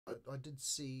did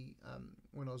see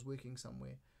when I was working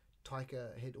somewhere,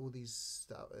 Taika had all this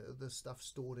stuff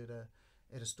stored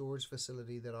at a storage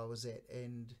facility that I was at,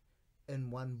 and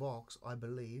in one box, I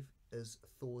believe, is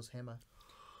Thor's hammer.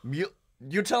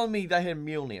 You're telling me they had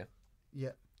Mjolnir?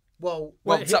 Yeah. Well,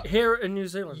 here in New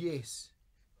Zealand. Yes.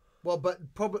 Well, but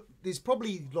there's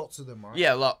probably lots of them, right?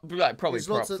 Yeah, probably there's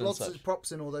props lots and of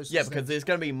props and all those. Yeah, because there's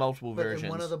going to be multiple versions. In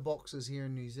one of the boxes here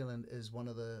in New Zealand is one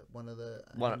of those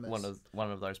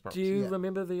props. Do you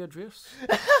remember the address?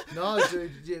 No,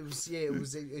 dude. It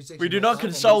was we do not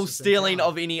console stealing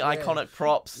of any iconic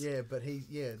props. Yeah, but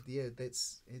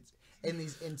that's it's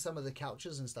and some of the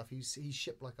couches and stuff. He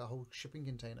shipped like a whole shipping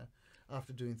container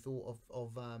after doing Thor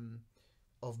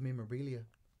of memorabilia.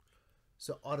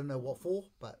 So I don't know what for,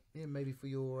 but yeah, maybe for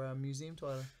your museum,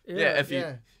 Tyler. Yeah,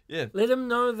 let him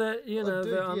know that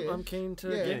that I'm keen to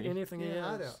get anything he has.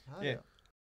 Hard out.